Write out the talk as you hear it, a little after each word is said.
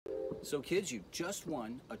So kids, you just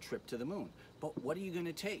won a trip to the moon, but what are you going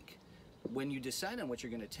to take? When you decide on what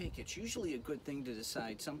you're going to take, it's usually a good thing to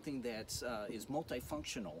decide something that is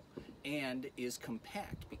multifunctional and is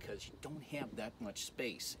compact, because you don't have that much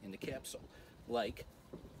space in the capsule, like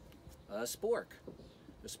a spork.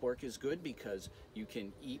 The spork is good because you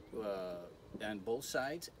can eat on both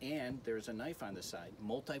sides, and there's a knife on the side.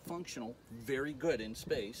 Multifunctional, very good in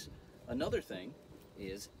space. Another thing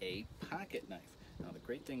is a pocket knife. Now, the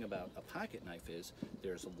great thing about a pocket knife is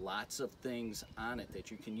there's lots of things on it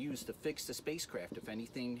that you can use to fix the spacecraft if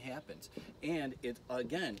anything happens. And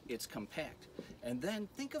it's compact. And then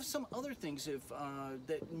think of some other things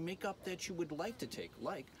that make up that you would like to take.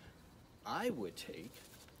 Like, I would take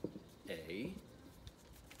a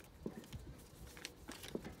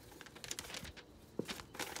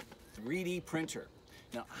 .3D printer.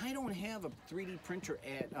 Now, I don't have a 3D printer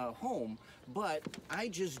at home, but I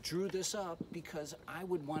just drew this up because I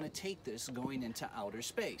would want to take this going into outer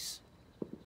space.